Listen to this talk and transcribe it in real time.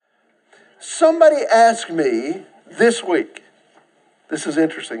somebody asked me this week, this is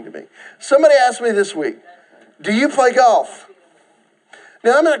interesting to me. Somebody asked me this week, do you play golf?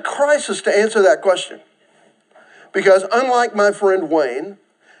 Now, I'm in a crisis to answer that question. Because unlike my friend Wayne,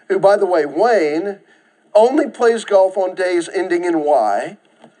 who, by the way, Wayne only plays golf on days ending in Y.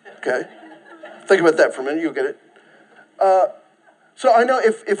 Okay? Think about that for a minute, you'll get it. So I know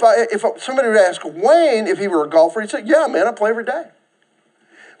if somebody would ask Wayne if he were a golfer, he'd say, yeah, man, I play every day.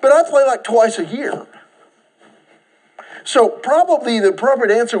 But I play like twice a year. So probably the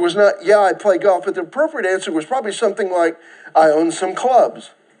appropriate answer was not, yeah, I play golf, but the appropriate answer was probably something like, I own some clubs.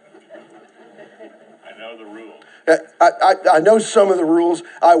 I know the rules. I know some of the rules.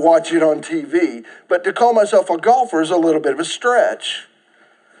 I watch it on TV. But to call myself a golfer is a little bit of a stretch.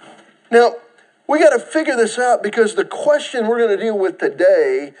 Now, we got to figure this out because the question we're going to deal with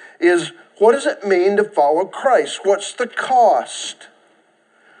today is, what does it mean to follow Christ? What's the cost?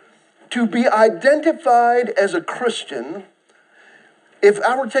 To be identified as a Christian, if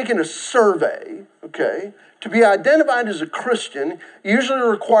I were taking a survey, okay, to be identified as a Christian usually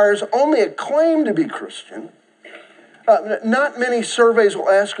requires only a claim to be Christian. Not many surveys will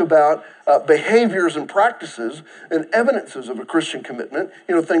ask about behaviors and practices and evidences of a Christian commitment.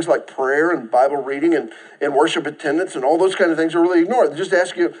 You know, things like prayer and Bible reading and worship attendance and all those kind of things are really ignored. They just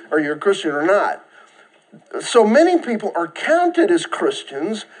ask you, are you a Christian or not? So many people are counted as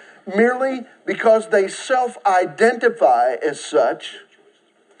Christians merely because they self-identify as such.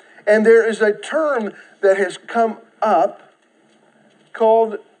 And there is a term that has come up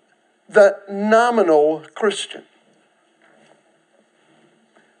called the nominal Christian.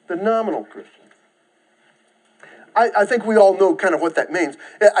 The nominal Christian. I think we all know kind of what that means.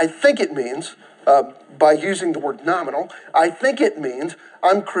 I think it means, by using the word nominal, I think it means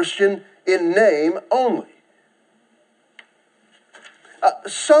I'm Christian in name only.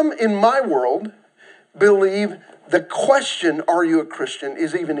 Some in my world believe the question, are you a Christian,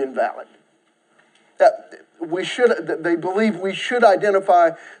 is even invalid. They believe we should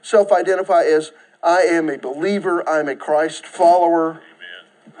self-identify as, I am a believer, I'm a Christ follower.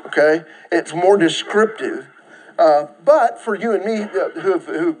 Amen. Okay? It's more descriptive. But for you and me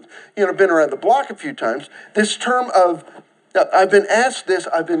who've been around the block a few times, this term of, I've been asked this,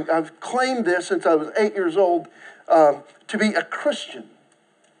 I've claimed this since I was 8 years old, to be a Christian.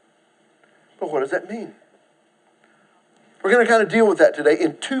 But what does that mean? We're going to kind of deal with that today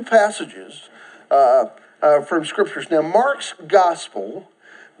in two passages from Scriptures. Now, Mark's gospel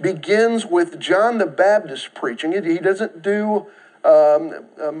begins with John the Baptist preaching. He doesn't do...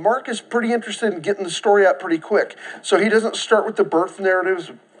 Mark is pretty interested in getting the story out pretty quick. So he doesn't start with the birth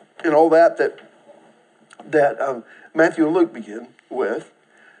narratives and all that Matthew and Luke begin with.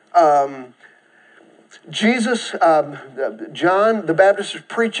 John the Baptist is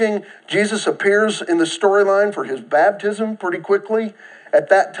preaching. Jesus appears in the storyline for his baptism pretty quickly. At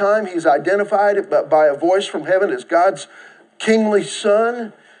that time, he's identified by a voice from heaven as God's kingly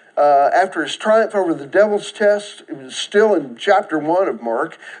son. After his triumph over the devil's test, it was still in chapter 1 of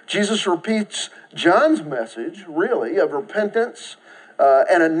Mark, Jesus repeats John's message, really, of repentance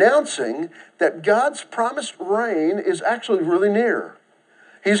and announcing that God's promised reign is actually really near.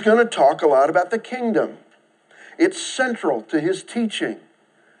 He's going to talk a lot about the kingdom. It's central to his teaching.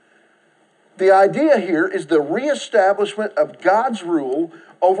 The idea here is the reestablishment of God's rule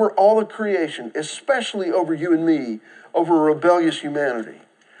over all of creation, especially over you and me, over rebellious humanity.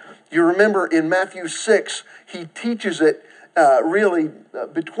 You remember in Matthew 6, he teaches it really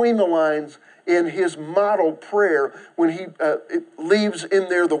between the lines in his model prayer when he leaves in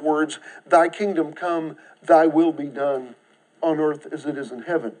there the words, thy kingdom come, thy will be done on earth as it is in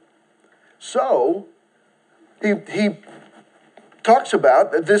heaven. So, he talks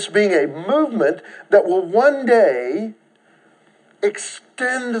about this being a movement that will one day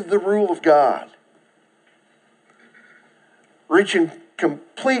extend the rule of God, reaching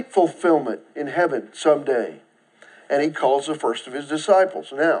complete fulfillment in heaven someday. And he calls the first of his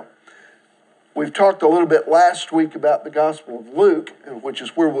disciples. Now, we've talked a little bit last week about the Gospel of Luke, which is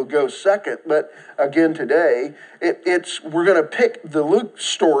where we'll go second. But again today, we're going to pick Luke's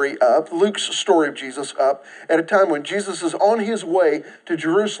story of Jesus up at a time when Jesus is on his way to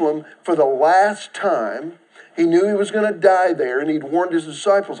Jerusalem for the last time. He knew he was going to die there, and he'd warned his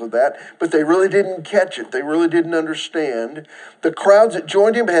disciples of that, but they really didn't catch it. They really didn't understand. The crowds that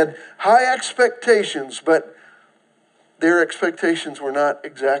joined him had high expectations, but their expectations were not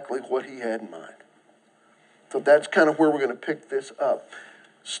exactly what he had in mind. So that's kind of where we're going to pick this up.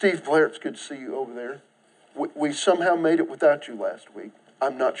 Steve Blair, it's good to see you over there. We somehow made it without you last week.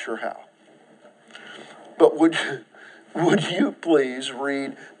 I'm not sure how. But would would you please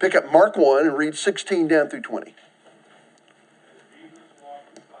pick up Mark 1 and read 16 down through 20.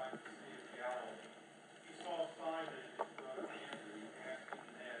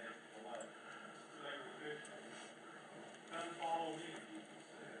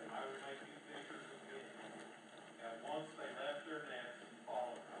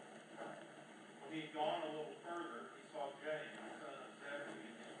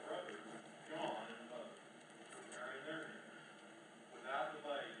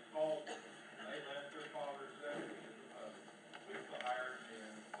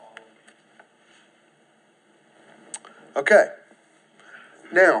 Okay.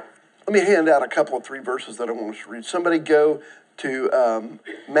 Now, let me hand out a couple of 3 verses that I want us to read. Somebody go to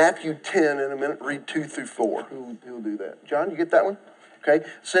Matthew 10 in a minute, read 2 through 4. Who'll do that? John, you get that one? Okay.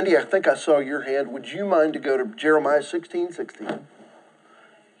 Cindy, I think I saw your hand. Would you mind to go to Jeremiah 16:16?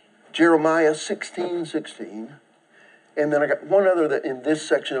 Jeremiah 16:16. And then I got one other that in this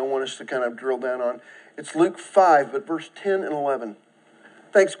section I want us to kind of drill down on. It's Luke 5, but verse 10 and 11.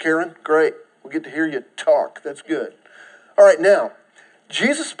 Thanks, Karen. Great. We'll get to hear you talk. That's good. All right, now,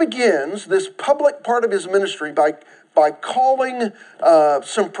 Jesus begins this public part of his ministry by calling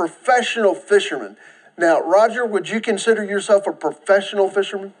some professional fishermen. Now, Roger, would you consider yourself a professional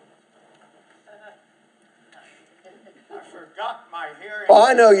fisherman? I forgot my hearing. Oh,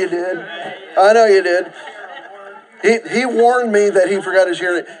 I know you did. I know you did. He warned me that he forgot his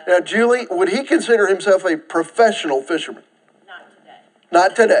hearing. Now, Julie, would he consider himself a professional fisherman? Not today.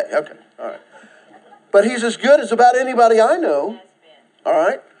 Not today. Okay. All right. But he's as good as about anybody I know. All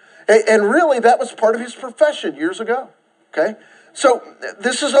right. And really, that was part of his profession years ago. Okay. So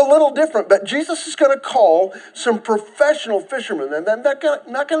this is a little different, but Jesus is going to call some professional fishermen, and they're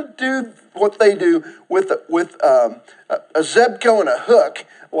not going to do what they do with a Zebco and a hook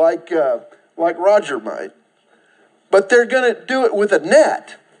like Roger might, but they're going to do it with a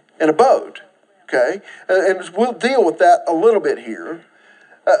net and a boat. Okay, and we'll deal with that a little bit here.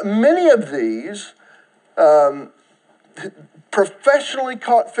 Many of these professionally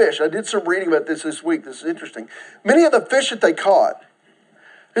caught fish. I did some reading about this week. This is interesting. Many of the fish that they caught,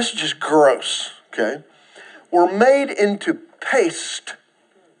 this is just gross, okay, were made into paste.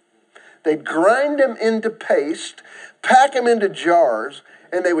 They'd grind them into paste, pack them into jars,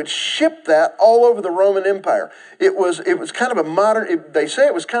 and they would ship that all over the Roman Empire. It was kind of a modern, they say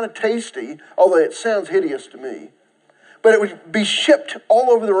it was kind of tasty, although it sounds hideous to me. But it would be shipped all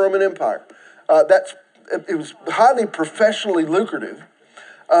over the Roman Empire. It was highly professionally lucrative.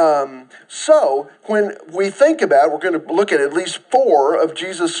 So when we think about it, we're going to look at least 4 of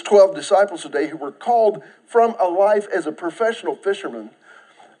Jesus' 12 disciples today who were called from a life as a professional fisherman.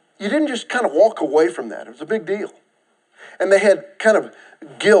 You didn't just kind of walk away from that. It was a big deal. And they had kind of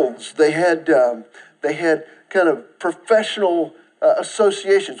guilds. They had kind of professional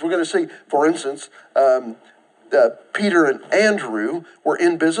associations. We're going to see, for instance, Peter and Andrew were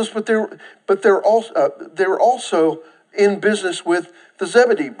in business, but they were also in business with the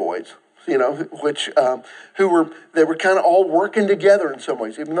Zebedee boys, you know, who were kind of all working together in some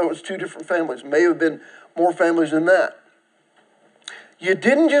ways, even though it was 2 different families. May have been more families than that. You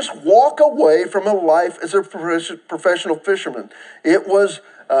didn't just walk away from a life as a professional fisherman. It was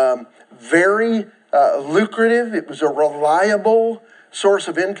very lucrative. It was a reliable source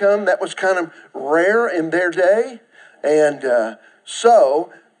of income that was kind of rare in their day. And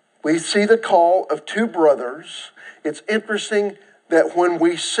so we see the call of 2 brothers. It's interesting that when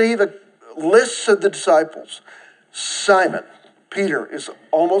we see the lists of the disciples, Simon, Peter, is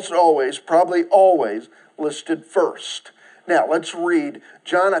almost always, probably always, listed first. Now, let's read.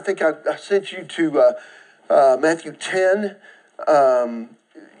 John, I think I sent you to Matthew 10.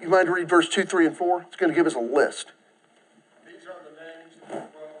 You mind to read verse 2, 3, and 4? It's going to give us a list. These are the names of the 12.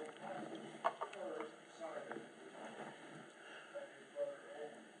 First, Simon, and his brother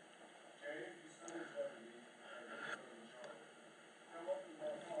Andrew, James, the son of Zebedee, and his brother John, Philip and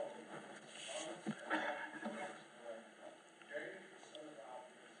Bartholomew, Thomas and Matthew, James, the son of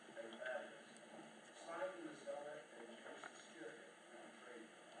Alphaeus, and Thaddeus, Simon the Zealot, and Judas Iscariot, who betrayed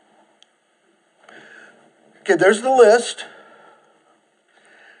him. Okay, there's the list.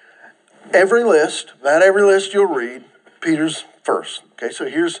 Not every list you'll read, Peter's first. Okay, so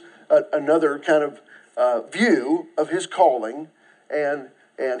here's another kind of view of his calling, and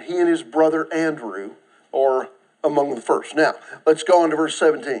he and his brother Andrew are among the first. Now, let's go on to verse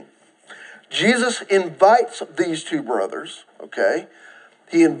 17. Jesus invites these 2 brothers, okay?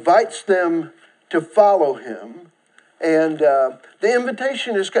 He invites them to follow him, and the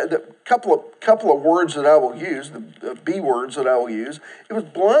invitation is a couple of words that I will use, the B words that I will use. It was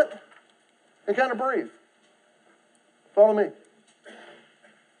blunt and kind of brief. Follow me.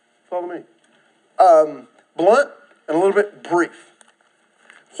 Follow me. Blunt and a little bit brief.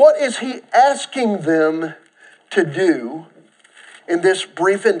 What is he asking them to do in this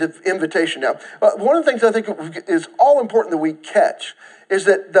brief invitation? Now, one of the things I think is all important that we catch is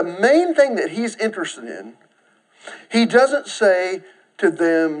that the main thing that he's interested in, he doesn't say to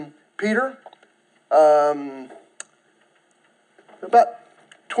them, Peter, about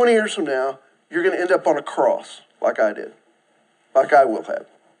 20 years from now, you're going to end up on a cross like I did, like I will have.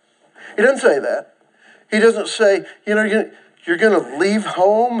 He doesn't say that. He doesn't say, you're going to leave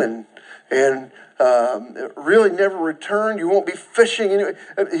home and really never return. You won't be fishing.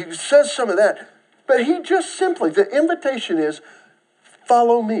 He says some of that. But he just simply, the invitation is,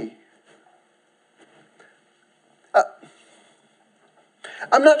 follow me.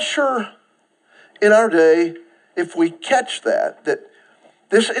 I'm not sure in our day if we catch that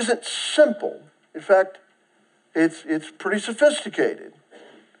this isn't simple. In fact, it's pretty sophisticated.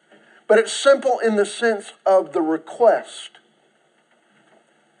 But it's simple in the sense of the request.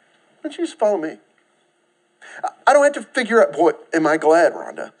 Why don't you just follow me? I don't have to figure out, boy, am I glad,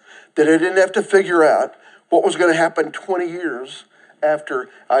 Rhonda, that I didn't have to figure out what was going to happen 20 years after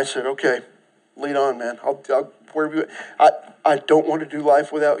I said, okay, lead on, man. I'll wherever you, I don't want to do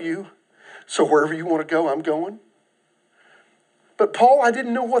life without you. So wherever you want to go, I'm going. But Paul, I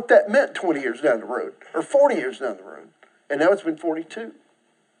didn't know what that meant 20 years down the road or 40 years down the road. And now it's been 42.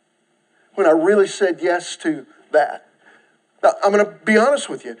 When I really said yes to that. Now, I'm going to be honest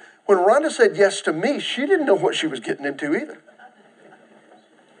with you. When Rhonda said yes to me, she didn't know what she was getting into either.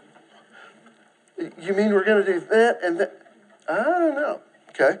 You mean we're going to do that and that? I don't know.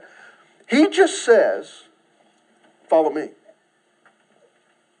 Okay. He just says, follow me.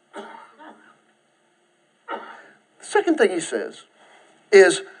 The second thing he says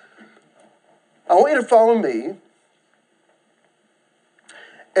is, I want you to follow me,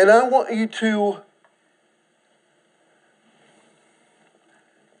 and I want you to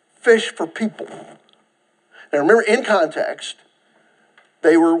fish for people. Now remember, in context,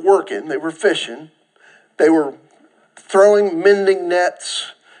 they were working, they were fishing, they were mending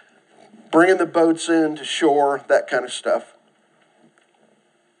nets, bringing the boats in to shore, that kind of stuff.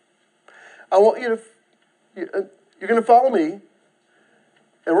 I want you to, you're going to follow me,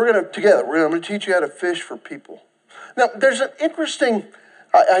 and we're going to, together, I'm going to teach you how to fish for people. Now, there's an interesting,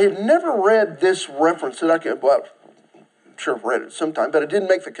 I had never read this reference that I'm sure I've read it sometime, but I didn't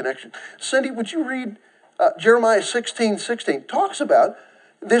make the connection. Cindy, would you read Jeremiah 16:16? Talks about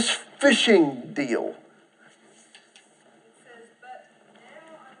this fishing deal.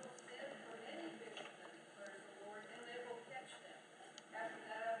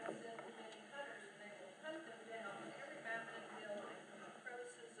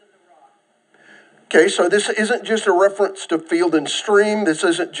 Okay, so this isn't just a reference to Field and Stream. This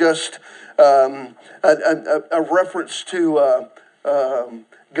isn't just a reference to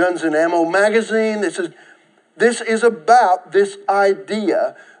Guns and Ammo magazine. This is about this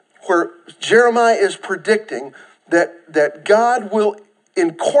idea where Jeremiah is predicting that God will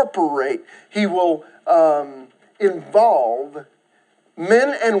incorporate, he will involve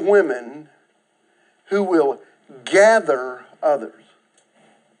men and women who will gather others.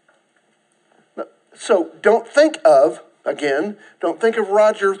 So don't think of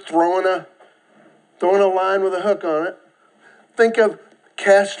Roger throwing a line with a hook on it. Think of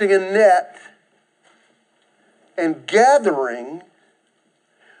casting a net and gathering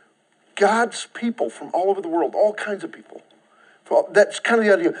God's people from all over the world, all kinds of people. That's kind of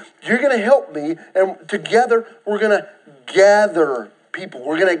the idea. You're going to help me, and together we're going to gather people.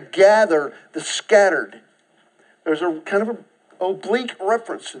 We're going to gather the scattered. There's a kind of an oblique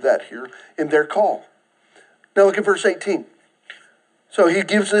reference to that here in their call. Now look at verse 18. So he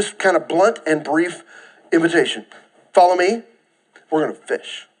gives this kind of blunt and brief invitation. Follow me. We're going to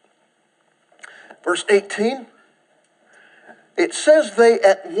fish. Verse 18. It says they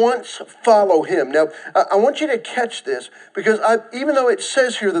at once follow him. Now, I want you to catch this because even though it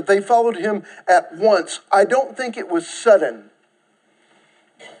says here that they followed him at once, I don't think it was sudden.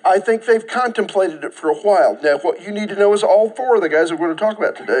 I think they've contemplated it for a while. Now, what you need to know is all four of the guys that we're going to talk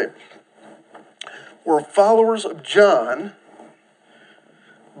about today were followers of John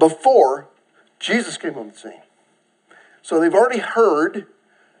before Jesus came on the scene. So they've already heard,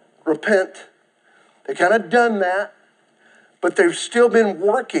 repent. They kind of done that. But they've still been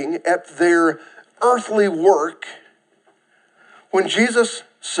working at their earthly work when Jesus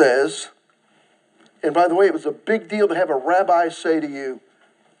says, and by the way, it was a big deal to have a rabbi say to you,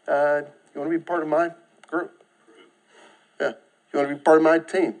 you want to be part of my group? Yeah. You want to be part of my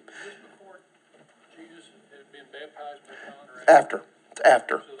team? Before Jesus had been baptized After. It's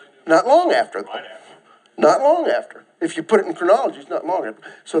after. Not long after. Right after. Not long after. If you put it in chronology, it's not long after.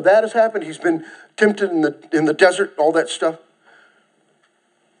 So that has happened. He's been tempted in the desert, all that stuff.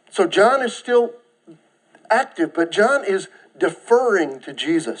 So John is still active, but John is deferring to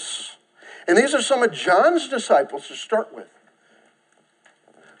Jesus. And these are some of John's disciples to start with.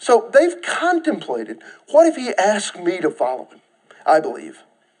 So they've contemplated, what if he asked me to follow him? I believe.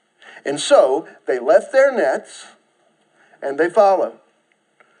 And so they left their nets and they follow.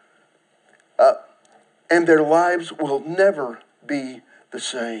 And their lives will never be the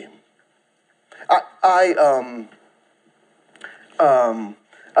same. I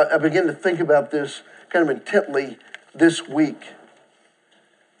began to think about this kind of intently this week.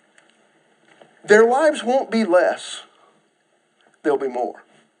 Their lives won't be less. They'll be more.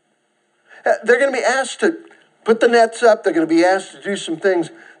 They're going to be asked to put the nets up. They're going to be asked to do some things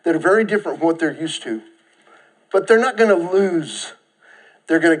that are very different from what they're used to. But they're not going to lose.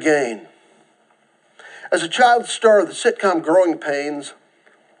 They're going to gain. As a child star of the sitcom Growing Pains,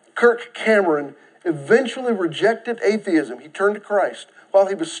 Kirk Cameron eventually rejected atheism. He turned to Christ while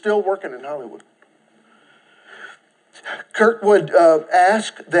he was still working in Hollywood. Kirk would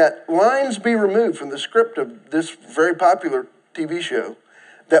ask that lines be removed from the script of this very popular TV show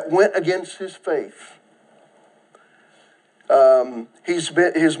that went against his faith.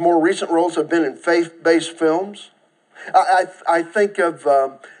 His more recent roles have been in faith-based films. I think of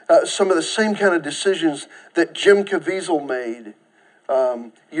some of the same kind of decisions that Jim Caviezel made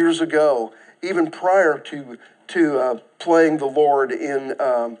years ago, even prior to playing the Lord in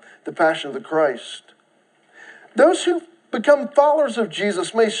The Passion of the Christ. Those who become followers of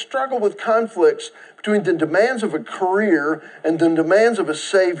Jesus may struggle with conflicts between the demands of a career and the demands of a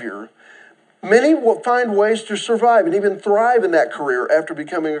Savior. Many will find ways to survive and even thrive in that career after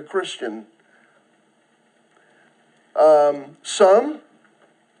becoming a Christian. Some,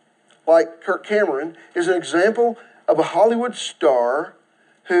 like Kirk Cameron, is an example of a Hollywood star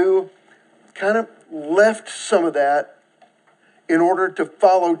who kind of left some of that in order to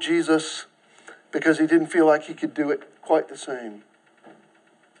follow Jesus because he didn't feel like he could do it quite the same.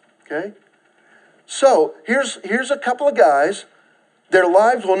 Okay? So, here's a couple of guys. Their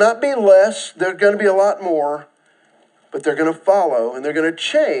lives will not be less. They're going to be a lot more. But they're going to follow, and they're going to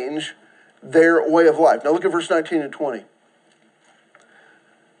change their way of life. Now look at verse 19 and 20.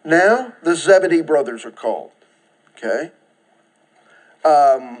 Now the Zebedee brothers are called. Okay?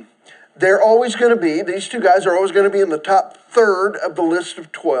 They're always going to be, these two guys are always going to be in the top third of the list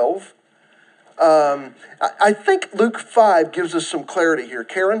of 12. I think Luke 5 gives us some clarity here.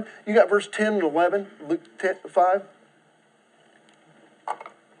 Karen, you got verse 10 and 11, Luke 5?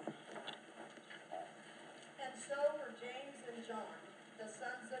 And so were James and John, the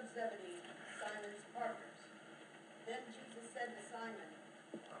sons of Zebedee, Simon's partners. Then Jesus said to Simon,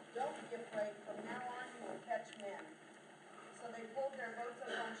 "Don't be afraid, from now on you will catch men." So they pulled their boats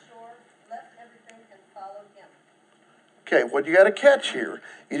up on shore, left everything, and followed him. Okay, what you got to catch here,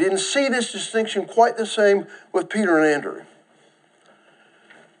 you didn't see this distinction quite the same with Peter and Andrew.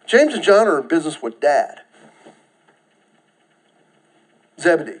 James and John are in business with Dad,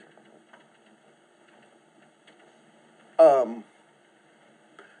 Zebedee.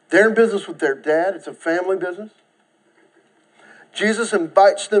 They're in business with their dad. It's a family business. Jesus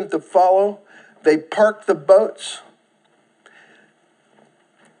invites them to follow. They park the boats.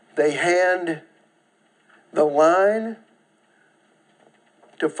 They hand the line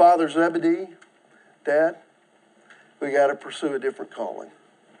to Father Zebedee. Dad, we got to pursue a different calling.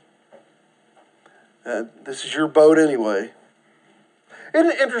 This is your boat anyway.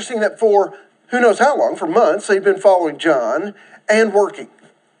 Isn't it interesting that for who knows how long, for months, they've been following John and working.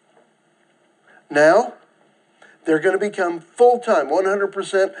 Now, they're going to become full-time,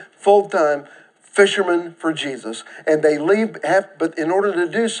 100% full-time fishermen for Jesus. And they but in order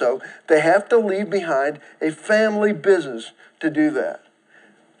to do so, they have to leave behind a family business to do that.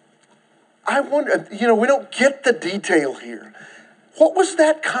 I wonder, we don't get the detail here. What was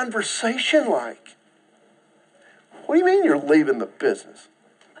that conversation like? What do you mean you're leaving the business?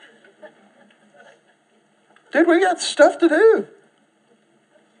 Dude, we got stuff to do.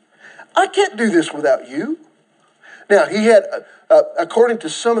 I can't do this without you. Now, he had, according to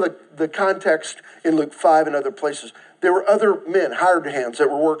some of the context in Luke 5 and other places, there were other men, hired hands, that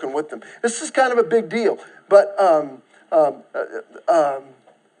were working with them. This is kind of a big deal. But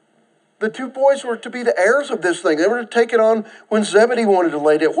the two boys were to be the heirs of this thing. They were to take it on when Zebedee wanted to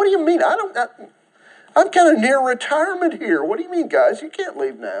lay down. What do you mean? I'm kind of near retirement here. What do you mean, guys? You can't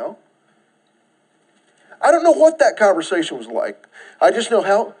leave now. I don't know what that conversation was like. I just know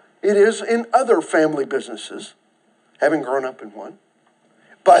how it is in other family businesses. having grown up in one.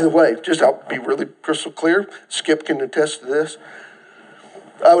 By the way, just I'll be really crystal clear. Skip can attest to this.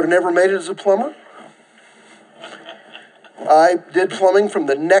 I would have never made it as a plumber. I did plumbing from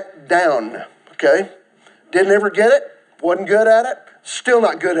the neck down, okay? Didn't ever get it. Wasn't good at it. Still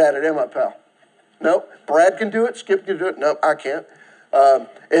not good at it, am I, pal? No. Brad can do it. Skip can do it. No, I can't. And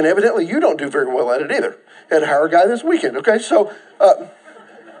evidently you don't do very well at it either. Had to hire a guy this weekend, okay? So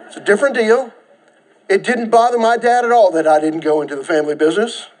it's a different deal. It didn't bother my dad at all that I didn't go into the family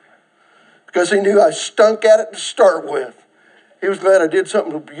business because he knew I stunk at it to start with. He was glad I did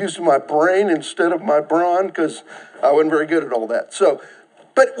something using my brain instead of my brawn because I wasn't very good at all that. So,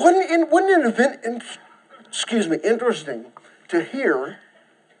 but wasn't it interesting to hear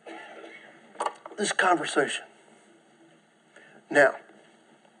this conversation? Now,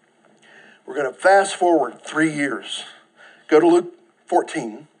 we're going to fast forward 3 years. Go to Luke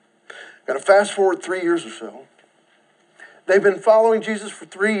 14. Going to fast forward 3 years or so. They've been following Jesus for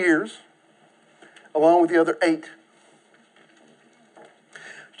 3 years, along with the other 8.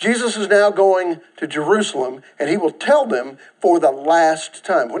 Jesus is now going to Jerusalem, and he will tell them for the last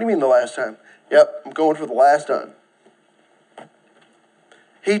time. What do you mean the last time? Yep, I'm going for the last time.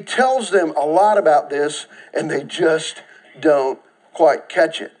 He tells them a lot about this, and they just don't quite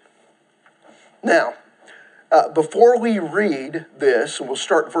catch it. Now, before we read this, and we'll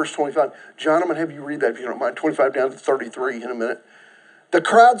start in verse 25. John, I'm going to have you read that if you don't mind. 25 down to 33 in a minute. The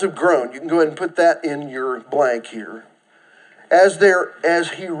crowds have grown. You can go ahead and put that in your blank here. As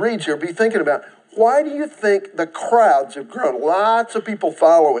he reads here, be thinking about, why do you think the crowds have grown? Lots of people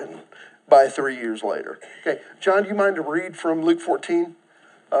following by 3 years later. Okay, John, do you mind to read from Luke 14,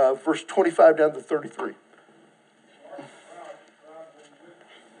 verse 25 down to 33?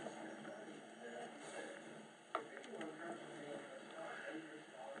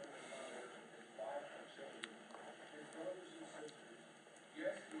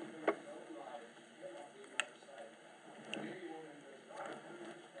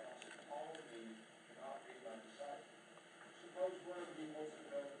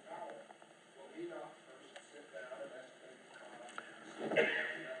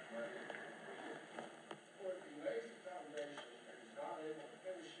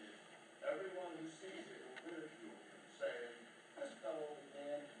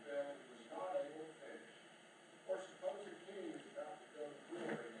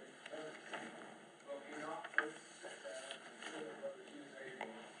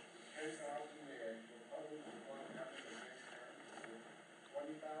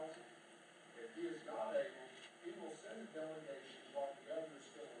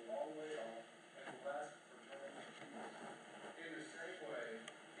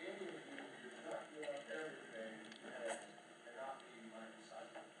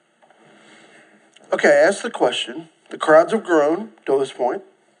 Okay, ask the question. The crowds have grown to this point.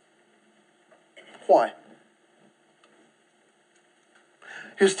 Why?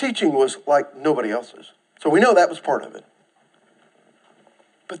 His teaching was like nobody else's. So we know that was part of it.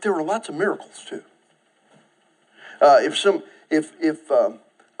 But there were lots of miracles too. If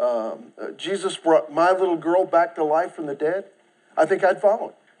Jesus brought my little girl back to life from the dead, I think I'd follow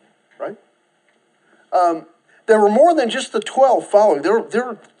him, right? There were more than just the 12 following. There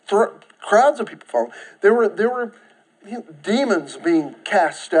were crowds of people following. There were demons being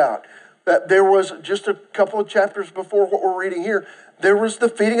cast out. That there was just a couple of chapters before what we're reading here. There was the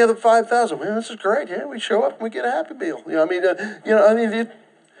feeding of the 5,000. Man, this is great. Yeah, we show up and we get a happy meal.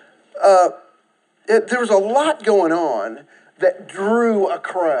 There was a lot going on that drew a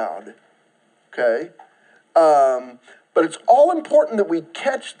crowd. Okay, but it's all important that we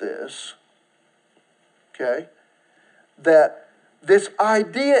catch this. Okay, that this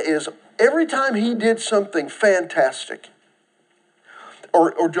idea is every time he did something fantastic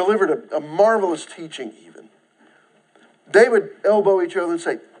or delivered a marvelous teaching even, they would elbow each other and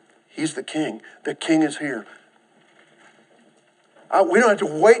say, he's the king. The king is here. We don't have to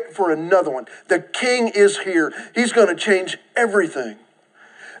wait for another one. The king is here. He's going to change everything.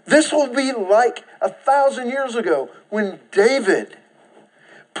 This will be like 1,000 years ago when David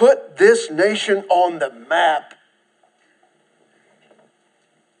put this nation on the map.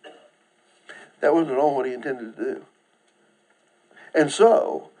 That wasn't at all what he intended to do. And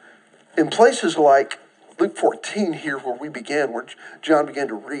so, in places like Luke 14 here where we began, where John began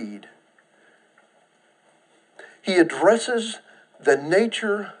to read, he addresses the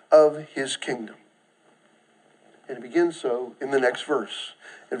nature of his kingdom. And it begins so in the next verse,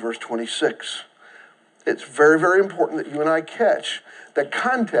 in verse 26. It's very, very important that you and I catch the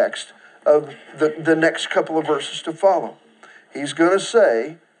context of the next couple of verses to follow. He's going to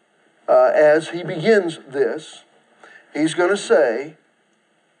say, as he begins this, He's going to say,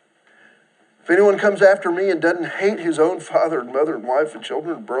 if anyone comes after me and doesn't hate his own father and mother and wife and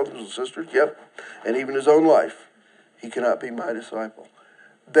children and brothers and sisters, and even his own life, he cannot be my disciple.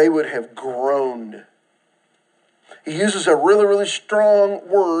 They would have groaned. He uses a really, really strong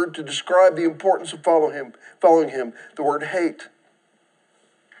word to describe the importance of following him, the word hate.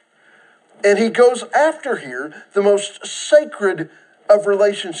 And he goes after here the most sacred of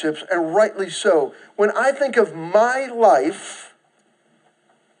relationships, and rightly so. When I think of my life,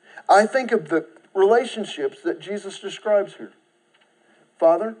 I think of the relationships that Jesus describes here.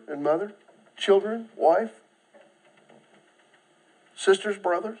 Father and mother, children, wife, sisters,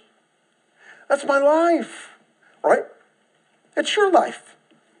 brothers. That's my life, right? It's your life.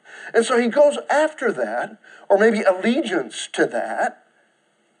 And so he goes after that, or maybe allegiance to that,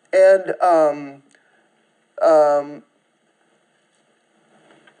 and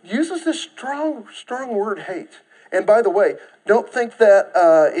uses this strong word, hate. And by the way, don't think that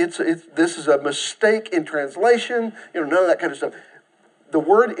this is a mistake in translation, none of that kind of stuff. The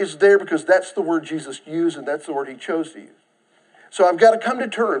word is there because that's the word Jesus used, and that's the word he chose to use. So I've got to come to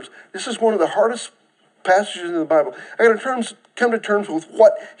terms. This is one of the hardest passages in the Bible. I've got to come to terms with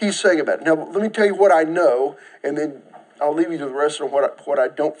what he's saying about it. Now, let me tell you what I know, and then I'll leave you to the rest of what I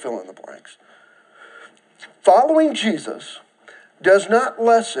don't fill in the blanks. Following Jesus does not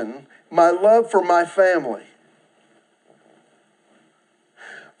lessen my love for my family.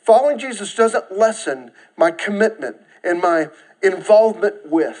 Following Jesus doesn't lessen my commitment and my involvement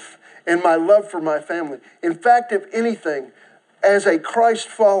with and my love for my family. In fact, if anything, as a Christ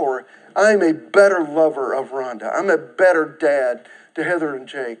follower, I'm a better lover of Rhonda. I'm a better dad to Heather and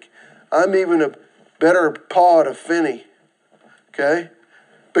Jake. I'm even a better pa to Finney. Okay?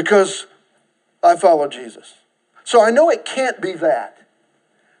 Because I follow Jesus. So I know it can't be that.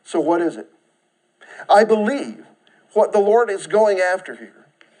 So what is it? I believe what the Lord is going after here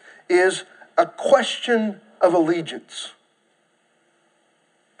is a question of allegiance.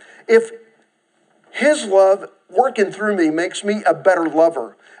 If his love working through me makes me a better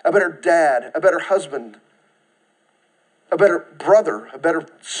lover, a better dad, a better husband, a better brother, a better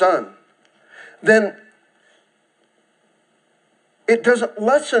son, then it doesn't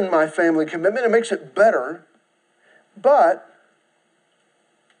lessen my family commitment. It makes it better. But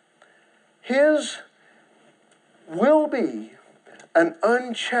his will be an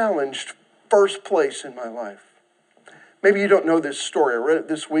unchallenged first place in my life. Maybe you don't know this story. I read it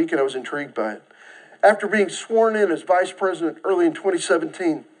this week and I was intrigued by it. After being sworn in as vice president early in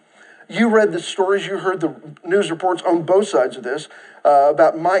 2017, you read the stories, you heard the news reports on both sides of this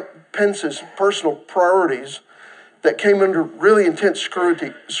about Mike Pence's personal priorities that came under really intense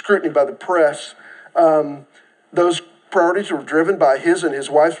scrutiny by the press. Those priorities were driven by his and his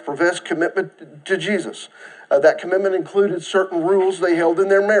wife's professed commitment to Jesus. That commitment included certain rules they held in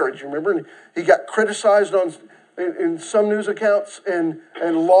their marriage. You remember? And he got criticized in some news accounts and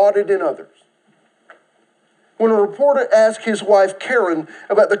lauded in others. When a reporter asked his wife, Karen,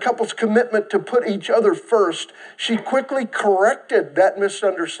 about the couple's commitment to put each other first, she quickly corrected that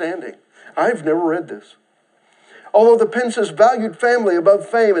misunderstanding. I've never read this. Although the Pences valued family above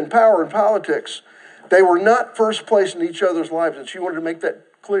fame and power and politics, they were not first place in each other's lives, and she wanted to make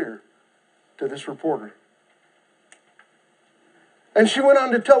that clear to this reporter. And she went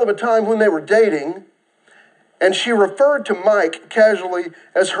on to tell of a time when they were dating, and she referred to Mike casually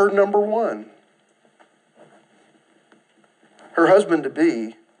as her number one. Her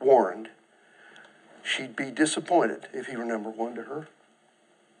husband-to-be warned she'd be disappointed if he were number one to her.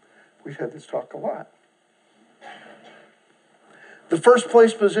 We've had this talk a lot. The first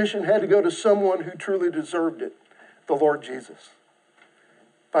place position had to go to someone who truly deserved it, the Lord Jesus.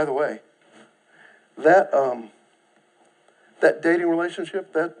 By the way, that dating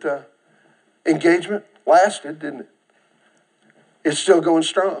relationship, that engagement lasted, didn't it? It's still going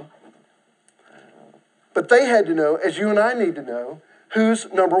strong. But they had to know, as you and I need to know, who's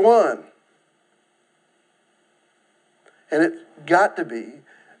number one. And it got to be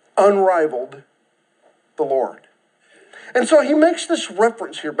unrivaled, the Lord. And so he makes this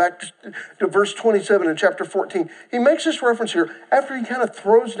reference here, back to verse 27 in chapter 14. He makes this reference here after he kind of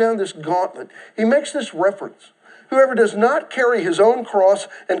throws down this gauntlet. He makes this reference. Whoever does not carry his own cross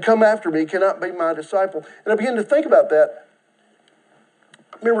and come after me cannot be my disciple. And I begin to think about that.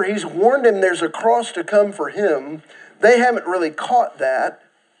 Remember, he's warned him there's a cross to come for him. They haven't really caught that.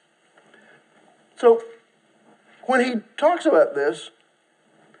 So when he talks about this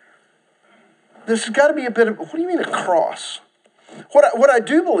has got to be a bit of, what do you mean a cross? What I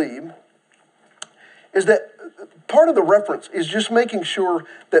do believe is that part of the reference is just making sure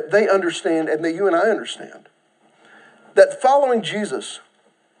that they understand and that you and I understand that following Jesus,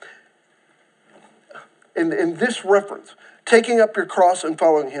 in this reference, taking up your cross and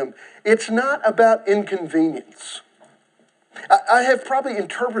following him, it's not about inconvenience. I have probably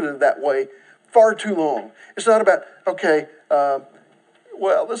interpreted it that way far too long. It's not about, okay,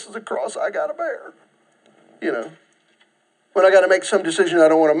 well, this is a cross I got to bear. You know, when I got to make some decision I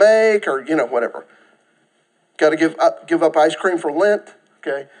don't want to make, or, you know, whatever. Got to give up ice cream for Lent.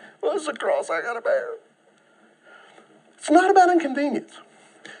 Okay, well, this is a cross I got to bear. It's not about inconvenience.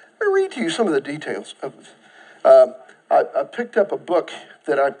 Let me read to you some of the details of this. I picked up a book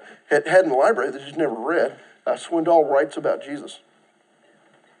that I had in the library that I just never read. Swindoll Writes About Jesus.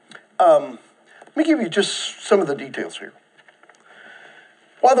 Let me give you just some of the details here.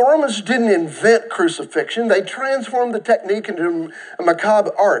 While the Romans didn't invent crucifixion, they transformed the technique into a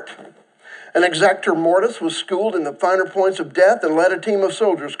macabre art. An exactor mortis was schooled in the finer points of death and led a team of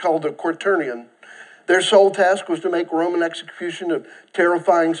soldiers called the quaternion. Their sole task was to make Roman execution a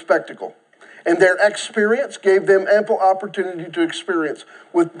terrifying spectacle. And their experience gave them ample opportunity to experience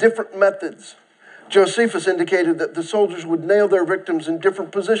with different methods. Josephus indicated that the soldiers would nail their victims in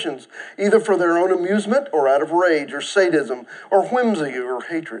different positions, either for their own amusement or out of rage or sadism or whimsy or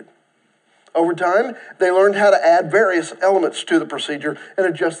hatred. Over time, they learned how to add various elements to the procedure and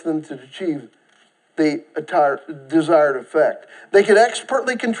adjust them to achieve the desired effect. They could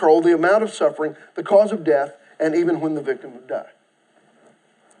expertly control the amount of suffering, the cause of death, and even when the victim would die.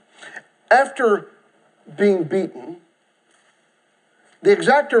 After being beaten, the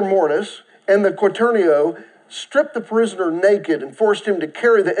exactor mortis and the quaternio stripped the prisoner naked and forced him to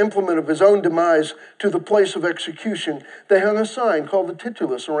carry the implement of his own demise to the place of execution. They hung a sign called the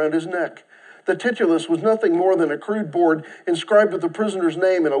titulus around his neck. The titulus was nothing more than a crude board inscribed with the prisoner's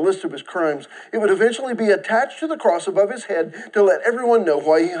name and a list of his crimes. It would eventually be attached to the cross above his head to let everyone know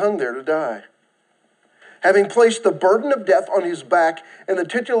why he hung there to die. Having placed the burden of death on his back and the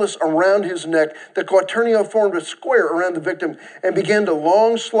titulus around his neck, the quaternio formed a square around the victim and began a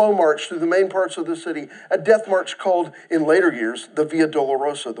long, slow march through the main parts of the city, a death march called, in later years, the Via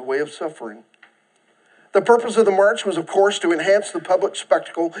Dolorosa, the Way of Suffering. The purpose of the march was, of course, to enhance the public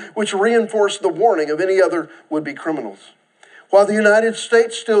spectacle, which reinforced the warning of any other would-be criminals. While the United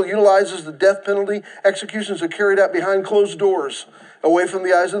States still utilizes the death penalty, executions are carried out behind closed doors, away from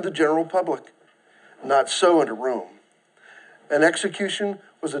the eyes of the general public. Not so under Rome. An execution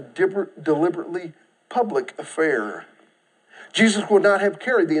was a deliberately public affair. Jesus would not have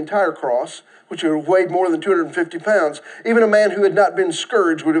carried the entire cross, which would have weighed more than 250 pounds. Even a man who had not been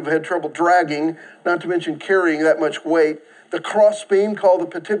scourged would have had trouble dragging, not to mention carrying that much weight. The crossbeam, called the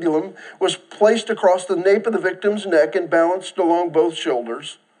patibulum, was placed across the nape of the victim's neck and balanced along both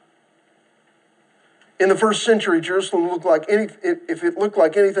shoulders. In the first century, Jerusalem if it looked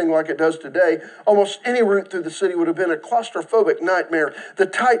like anything like it does today, almost any route through the city would have been a claustrophobic nightmare. The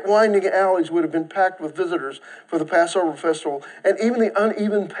tight, winding alleys would have been packed with visitors for the Passover festival, and even the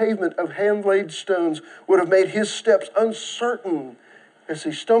uneven pavement of hand-laid stones would have made his steps uncertain as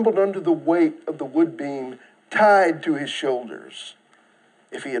he stumbled under the weight of the wood beam tied to his shoulders.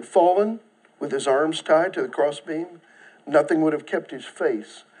 If he had fallen with his arms tied to the crossbeam, nothing would have kept his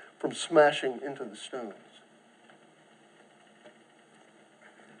face from smashing into the stones.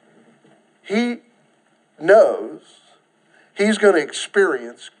 He knows he's going to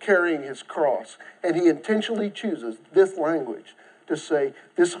experience carrying his cross, and he intentionally chooses this language to say,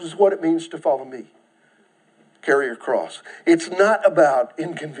 this is what it means to follow me. Carry your cross. It's not about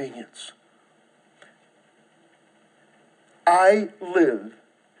inconvenience. I live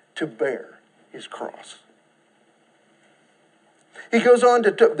to bear his cross.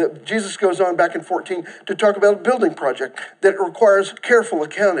 Jesus goes on back in 14 to talk about a building project that requires careful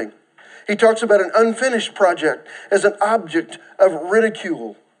accounting. He talks about an unfinished project as an object of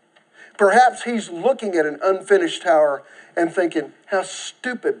ridicule. Perhaps he's looking at an unfinished tower and thinking, how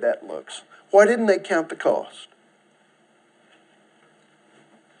stupid that looks. Why didn't they count the cost?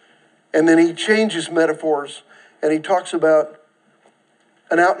 And then he changes metaphors and he talks about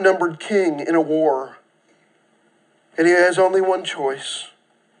an outnumbered king in a war. And he has only one choice.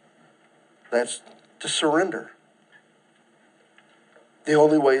 That's to surrender. The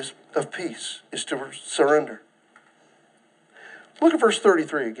only way of peace is to surrender. Look at verse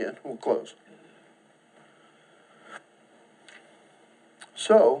 33 again. We'll close.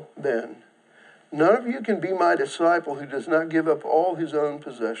 So, then, none of you can be my disciple who does not give up all his own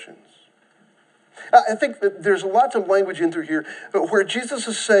possessions. I think that there's lots of language in through here where Jesus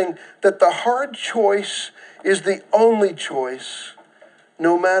is saying that the hard choice is the only choice,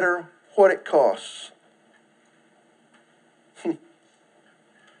 no matter what it costs.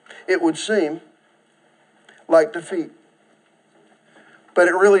 It would seem like defeat. But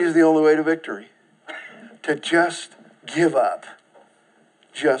it really is the only way to victory. To just give up.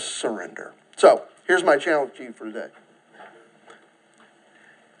 Just surrender. So, here's my challenge to you for today.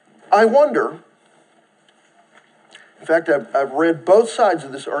 I wonder, in fact, I've read both sides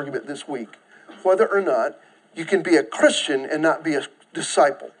of this argument this week, whether or not you can be a Christian and not be a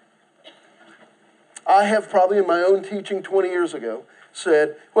disciple. I have probably in my own teaching 20 years ago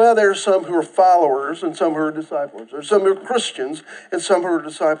said, well, there's some who are followers and some who are disciples. There's some who are Christians and some who are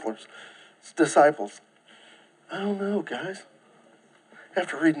disciples. I don't know, guys.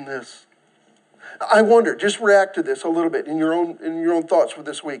 After reading this, I wonder, just react to this a little bit in your own thoughts for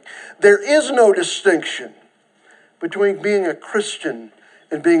this week. There is no distinction between being a Christian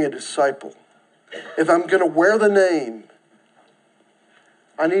and being a disciple. If I'm going to wear the name,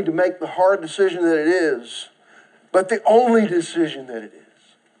 I need to make the hard decision that it is, but the only decision that it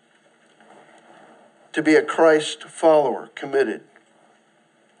is, to be a Christ follower, committed.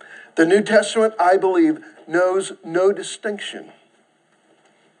 The New Testament, I believe, knows no distinction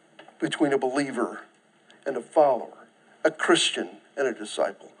between a believer and a follower, a Christian and a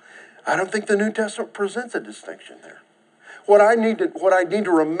disciple. I don't think the New Testament presents a distinction there. What I need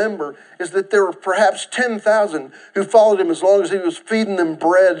to remember is that there were perhaps 10,000 who followed him as long as he was feeding them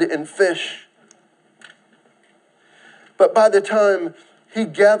bread and fish. But by the time he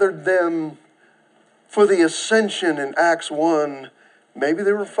gathered them for the ascension in Acts 1, maybe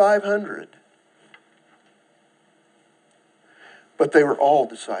there were 500. But they were all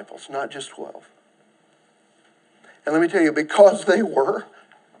disciples, not just 12. And let me tell you, because they were,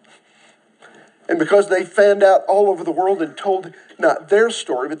 and because they fanned out all over the world and told not their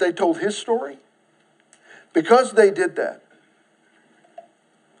story, but they told his story, because they did that,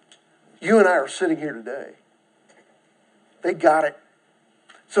 you and I are sitting here today. They got it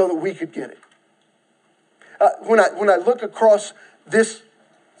so that we could get it. When I look across this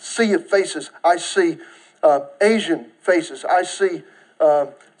sea of faces, I see Asian faces. I see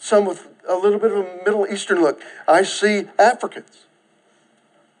some with a little bit of a Middle Eastern look. I see Africans.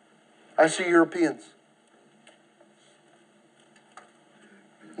 I see Europeans.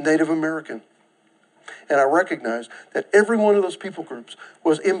 Native American. And I recognize that every one of those people groups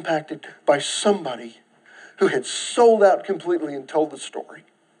was impacted by somebody who had sold out completely and told the story.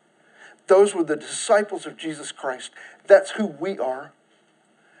 Those were the disciples of Jesus Christ. That's who we are.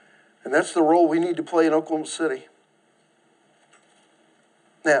 And that's the role we need to play in Oklahoma City.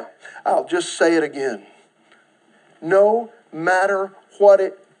 Now, I'll just say it again. No matter what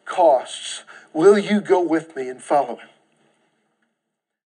it costs, will you go with me and follow him?